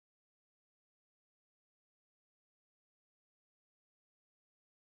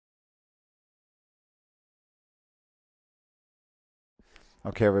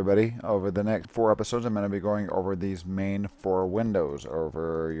Okay, everybody, over the next 4 episodes, I'm going to be going over these main 4 windows,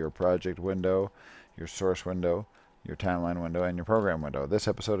 over your project window, your source window, your timeline window, and your program window. This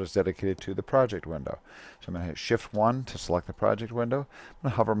episode is dedicated to the project window. So I'm going to hit Shift 1 to select the project window. I'm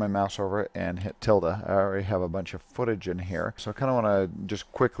going to hover my mouse over it and hit tilde. I already have a bunch of footage in here. So I kind of want to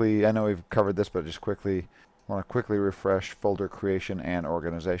just quickly, I know we've covered this, but just quickly want to quickly refresh folder creation and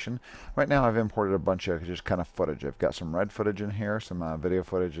organization. Right now I've imported a bunch of just kind of footage. I've got some red footage in here, some video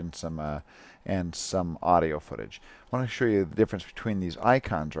footage, and some audio footage. I want to show you the difference between these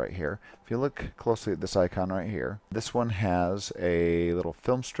icons right here. If you look closely at this icon right here, this one has a little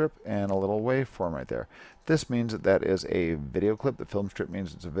film strip and a little waveform right there. This means that that is a video clip. The film strip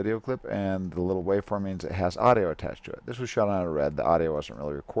means it's a video clip, and the little waveform means it has audio attached to it. This was shot on a red. The audio wasn't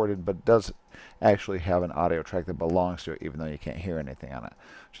really recorded, but it does actually have an audio track that belongs to it, even though you can't hear anything on it,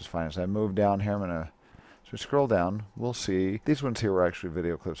 which is fine. As I move down here, so we scroll down, we'll see these ones here were actually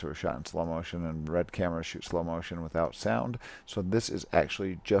video clips that were shot in slow motion, and red cameras shoot slow motion without sound. So this is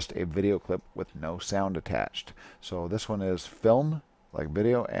actually just a video clip with no sound attached. So this one is film, like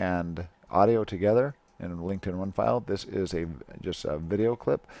video and audio together and linked in one file. This is just a video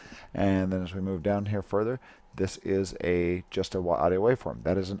clip. And then as we move down here further, this is just a audio waveform.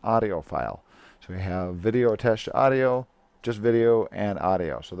 That is an audio file. So we have video attached to audio, just video and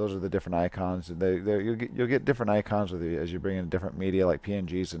audio. So those are the different icons. You'll get different icons as you bring in different media like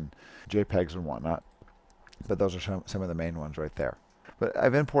PNGs and JPEGs and whatnot. But those are some of the main ones right there. But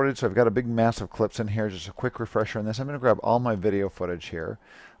I've imported, so I've got a big mass of clips in here. Just a quick refresher on this. I'm going to grab all my video footage here.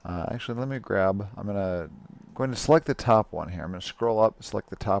 Actually, let me grab, I'm going to select the top one here. I'm going to scroll up,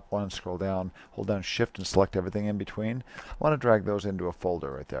 select the top one, scroll down, hold down Shift and select everything in between. I want to drag those into a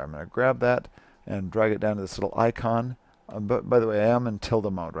folder right there. I'm going to grab that and drag it down to this little icon. But by the way, I am in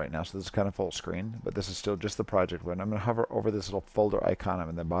tilde mode right now, so this is kind of full screen, but this is still just the project window. I'm going to hover over this little folder icon. I'm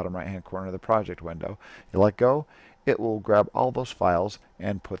in the bottom right hand corner of the project window. You let go, it will grab all those files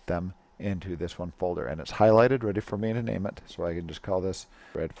and put them into this one folder, and it's highlighted, ready for me to name it. So I can just call this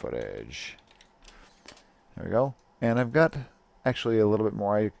red footage. There we go. And I've got actually a little bit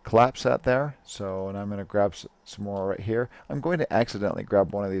more. I collapse that there. So, and I'm going to grab some more right here. I'm going to accidentally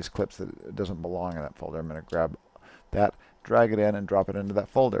grab one of these clips that doesn't belong in that folder. I'm going to grab that, drag it in, and drop it into that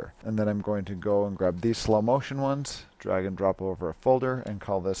folder. And then I'm going to go and grab these slow motion ones, drag and drop over a folder, and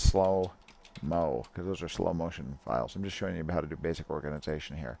call this slow mo, because those are slow motion files. I'm just showing you how to do basic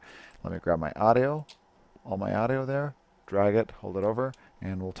organization here. Let me grab my audio, all my audio there, drag it, hold it over,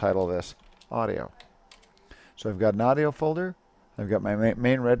 and we'll title this audio. So I've got an audio folder, I've got my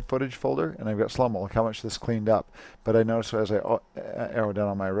main red footage folder, and I've got slow-mo. Look how much this cleaned up. But I notice as I arrow down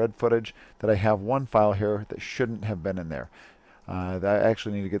on my red footage that I have one file here that shouldn't have been in there. I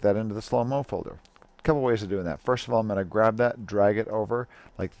actually need to get that into the slow-mo folder. A couple ways of doing that. First of all, I'm going to grab that, drag it over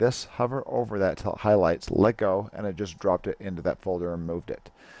like this, hover over that till it highlights, let go, and it just dropped it into that folder and moved it.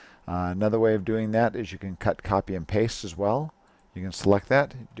 Another way of doing that is you can cut, copy, and paste as well. You can select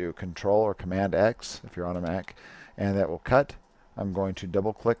that, do Control or Command X if you're on a Mac, and that will cut. I'm going to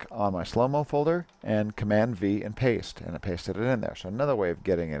double click on my slow-mo folder and Command V and paste, and it pasted it in there. So another way of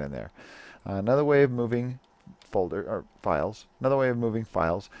getting it in there. Another way of moving Another way of moving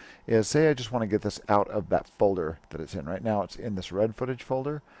files is, say I just want to get this out of that folder that it's in. Right now it's in this red footage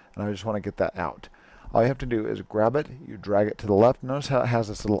folder, and I just want to get that out. All you have to do is grab it, you drag it to the left. Notice how it has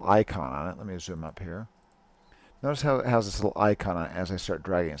this little icon on it. Let me zoom up here. Notice how it has this little icon on it as I start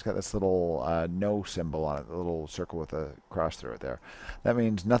dragging. It's got this little no symbol on it, the little circle with a cross through it there. That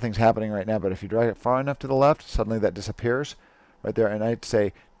means nothing's happening right now, but if you drag it far enough to the left, suddenly that disappears right there. And I'd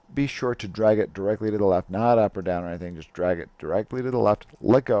say be sure to drag it directly to the left, not up or down or anything. Just drag it directly to the left,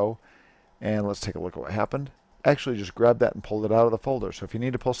 let go, and let's take a look at what happened. Actually, just grab that and pull it out of the folder. So if you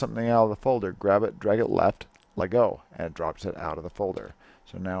need to pull something out of the folder, grab it, drag it left, let go, and it drops it out of the folder.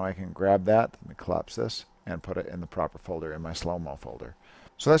 So now I can grab that, let me collapse this, and put it in the proper folder in my slow-mo folder.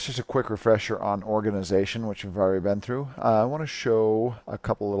 So that's just a quick refresher on organization, which we've already been through. I want to show a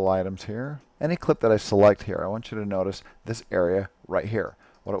couple little items here. Any clip that I select here, I want you to notice this area right here.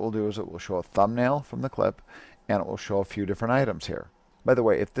 What it will do is it will show a thumbnail from the clip, and it will show a few different items here. By the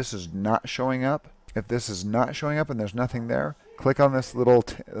way, if this is not showing up, and there's nothing there, click on this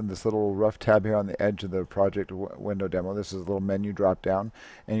little rough tab here on the edge of the project window demo. This is a little menu drop down,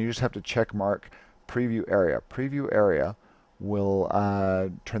 and you just have to check mark preview area. Preview area will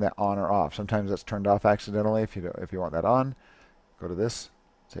turn that on or off. Sometimes that's turned off accidentally. If you want that on, go to this,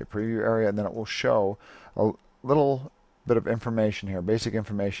 say preview area, and then it will show a little bit of information here, basic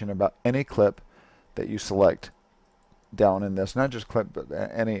information about any clip that you select down in this, not just clip, but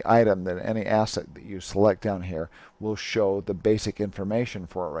any item, that any asset that you select down here will show the basic information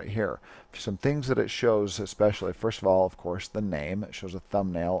for it right here. Some things that it shows, especially, first of all, of course, the name. It shows a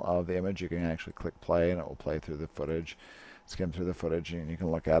thumbnail of the image. You can actually click play and it will play through the footage, skim through the footage, and you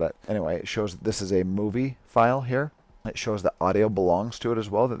can look at it. Anyway, it shows that this is a movie file here. It shows that audio belongs to it as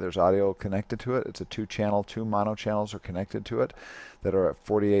well, that there's audio connected to it. It's a 2-channel, 2 mono channels are connected to it that are at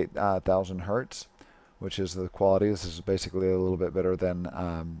 48,000 hertz, which is the quality. This is basically a little bit better than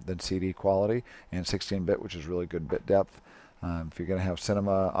CD quality, and 16-bit, which is really good bit depth. If you're going to have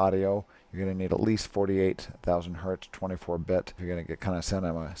cinema audio, you're going to need at least 48,000 hertz, 24-bit. If you're going to get kind of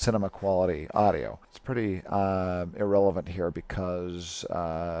cinema quality audio. It's pretty irrelevant here because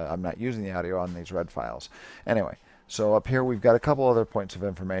I'm not using the audio on these red files. Anyway, so up here we've got a couple other points of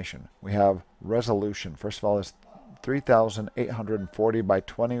information. We have resolution. First of all, this 3840 by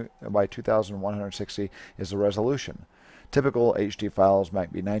 2160 is the resolution. Typical HD files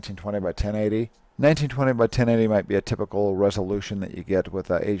might be 1920 by 1080. 1920 by 1080 might be a typical resolution that you get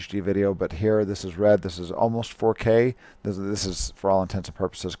with a HD video, but here this is red. This is almost 4K. This is, for all intents and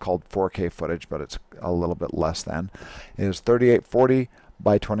purposes, called 4K footage, but it's a little bit less than. It is 3840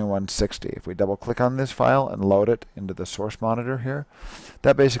 by 2160. If we double click on this file and load it into the source monitor here,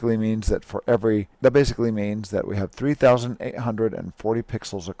 that basically means that we have 3,840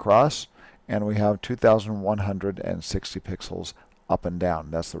 pixels across, and we have 2,160 pixels up and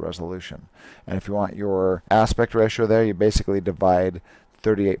down. That's the resolution. And if you want your aspect ratio there, you basically divide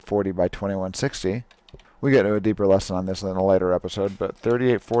 3840 by 2160. We get into a deeper lesson on this in a later episode, but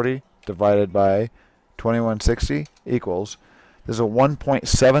 3840 divided by 2160 equals, this is a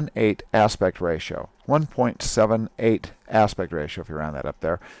 1.78 aspect ratio. 1.78 aspect ratio, if you round that up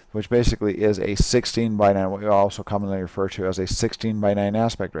there, which basically is a 16 by 9, what we also commonly refer to as a 16 by 9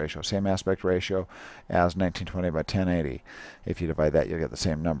 aspect ratio. Same aspect ratio as 1920 by 1080. If you divide that, you'll get the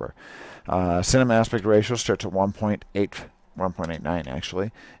same number. Cinema aspect ratio starts at 1.89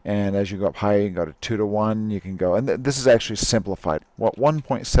 actually, and as you go up higher, you can go to 2 to 1. You can go, and this is actually simplified. What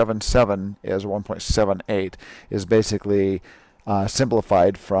 1.77 is, 1.78 is basically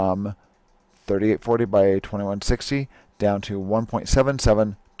simplified from 3840 by 2160 down to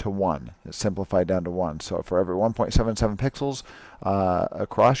 1.77 to 1. It's simplified down to 1. So for every 1.77 pixels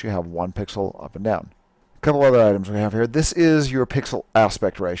across, you have 1 pixel up and down. A couple other items we have here. This is your pixel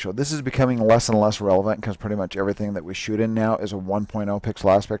aspect ratio. This is becoming less and less relevant because pretty much everything that we shoot in now is a 1.0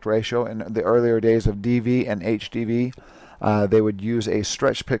 pixel aspect ratio. In the earlier days of DV and HDV, they would use a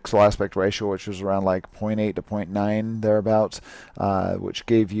stretch pixel aspect ratio, which was around like 0.8 to 0.9 thereabouts, which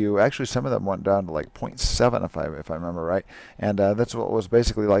gave you, actually some of them went down to like 0.7 if I remember right, and that's what was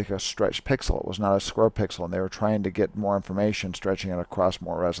basically like a stretch pixel. It was not a square pixel, and they were trying to get more information, stretching it across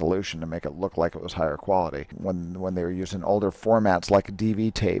more resolution to make it look like it was higher quality when they were using older formats like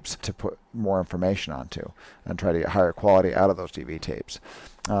DV tapes to put more information onto and try to get higher quality out of those DV tapes.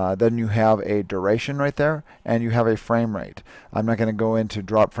 Then you have a duration right there, and you have a frame rate. I'm not going to go into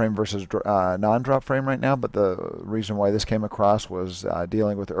drop frame versus non-drop frame right now, but the reason why this came across was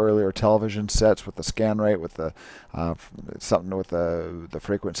dealing with earlier television sets with the scan rate, with the something with the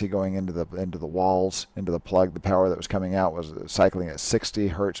frequency going into the walls, into the plug. The power that was coming out was cycling at 60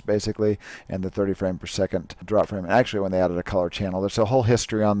 hertz basically, and the 30 frame per second drop frame. And actually, when they added a color channel, there's a whole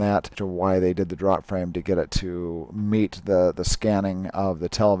history on that to why they did the drop frame to get it to meet the scanning of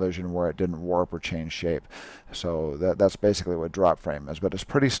the television where it didn't warp or change shape. So that's basically what drop frame is, but it's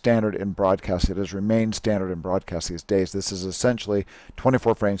pretty standard in broadcast. It has remained standard in broadcast these days. This is essentially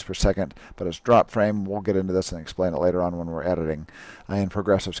 24 frames per second, but it's drop frame. We'll get into this and explain it later on when we're editing. And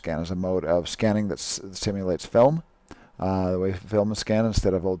progressive scan is a mode of scanning that simulates film, the way film is scanned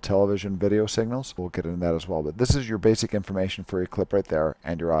instead of old television video signals. We'll get into that as well, but this is your basic information for your clip right there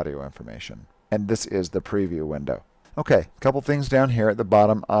and your audio information. And this is the preview window. Okay, a couple things down here at the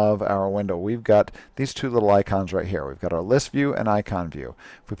bottom of our window. We've got these two little icons right here. We've got our list view and icon view.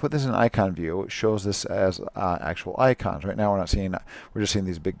 If we put this in icon view, it shows this as actual icons. Right now we're just seeing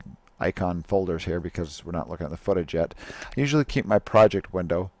these big icon folders here because we're not looking at the footage yet. I usually keep my project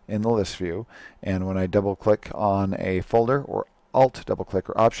window in the list view, and when I double click on a folder, or Alt double click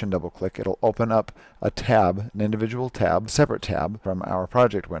or Option double click, it'll open up a tab, an individual tab, separate tab from our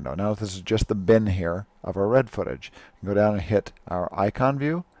project window. Now this is just the bin here of our red footage. You can go down and hit our icon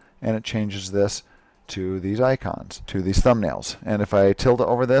view, and it changes this to these icons, to these thumbnails. And if I tilde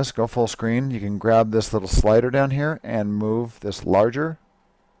over this, go full screen, you can grab this little slider down here and move this larger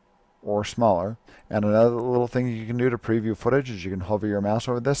or smaller. And another little thing you can do to preview footage is you can hover your mouse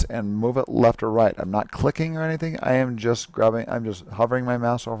over this and move it left or right. I'm not clicking or anything. I'm just hovering my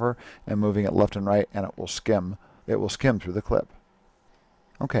mouse over and moving it left and right, and it will skim it will skim through the clip.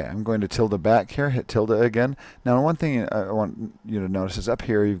 Okay, I'm going to tilde back here, hit tilde again. Now one thing I want you to notice is up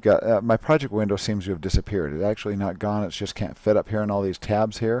here you've got, my project window seems to have disappeared. It's actually not gone, it just can't fit up here in all these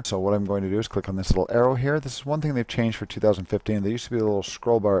tabs here. So what I'm going to do is click on this little arrow here. This is one thing they've changed for 2015. There used to be a little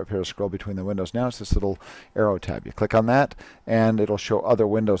scroll bar up here to scroll between the windows. Now it's this little arrow tab. You click on that and it'll show other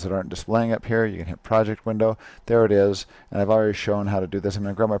windows that aren't displaying up here. You can hit project window. There it is. And I've already shown how to do this. I'm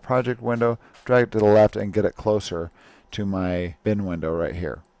going to grab my project window, drag it to the left and get it closer to my bin window right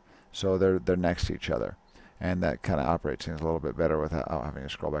here. So they're next to each other, and that kind of operates things a little bit better without having to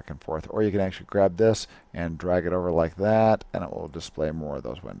scroll back and forth. Or you can actually grab this and drag it over like that, and it will display more of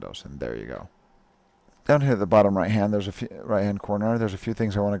those windows. And there you go. Down here at the bottom right hand corner, there's a few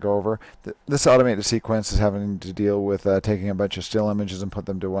things I want to go over. This automated sequence is having to deal with taking a bunch of still images and put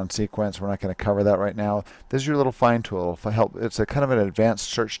them to one sequence. We're not going to cover that right now. This is your little find tool. It'll help. It's a kind of an advanced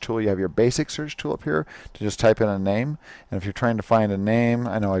search tool. You have your basic search tool up here to just type in a name. And if you're trying to find a name,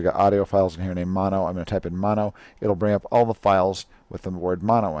 I know I got audio files in here named mono. I'm going to type in mono. It'll bring up all the files with the word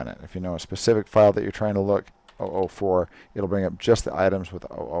mono in it. If you know a specific file that you're trying to look, 004, it'll bring up just the items with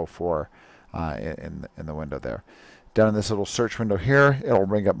 004. In the window there. Down in this little search window here, it'll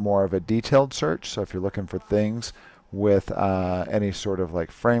bring up more of a detailed search. So if you're looking for things with any sort of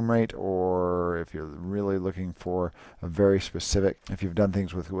like frame rate, or if you're really looking for a very specific, if you've done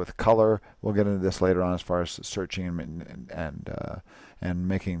things with color, we'll get into this later on as far as searching and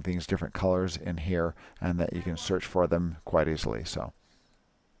making things different colors in here, and that you can search for them quite easily. So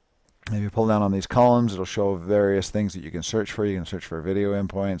if you pull down on these columns, it'll show various things that you can search for. You can search for video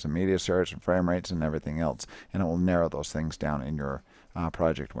endpoints and media search and frame rates and everything else, and it will narrow those things down in your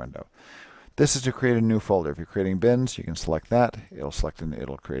project window. This is to create a new folder. If you're creating bins, you can select that. It'll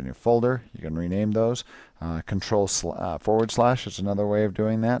create a new folder. You can rename those. Control / is another way of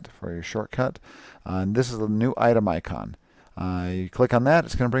doing that for your shortcut. And this is the new item icon. You click on that,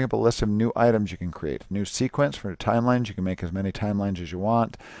 it's going to bring up a list of new items you can create. New sequence for timelines, you can make as many timelines as you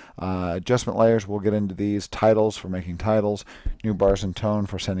want. Adjustment layers, we'll get into these. Titles for making titles. New bars and tone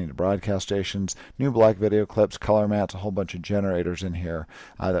for sending to broadcast stations. New black video clips, color mats, a whole bunch of generators in here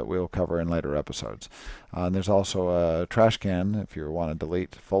that we'll cover in later episodes. And there's also a trash can. If you want to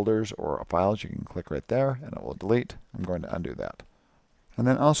delete folders or files, you can click right there and it will delete. I'm going to undo that. And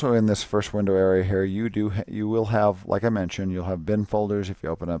then also in this first window area here, you will have, like I mentioned, you'll have bin folders. If you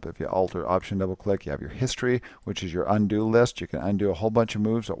open up, if you Alt or Option double click, you have your history, which is your undo list. You can undo a whole bunch of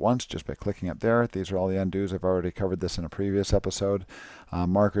moves at once just by clicking up there. These are all the undos. I've already covered this in a previous episode.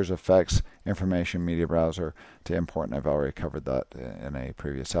 Markers, effects, information, media browser to import, and I've already covered that in a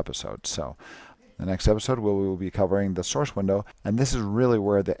previous episode. So the next episode we will be covering the source window, and this is really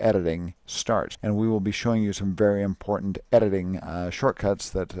where the editing starts. And we will be showing you some very important editing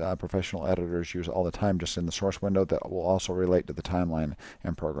shortcuts that professional editors use all the time just in the source window that will also relate to the timeline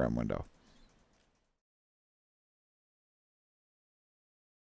and program window.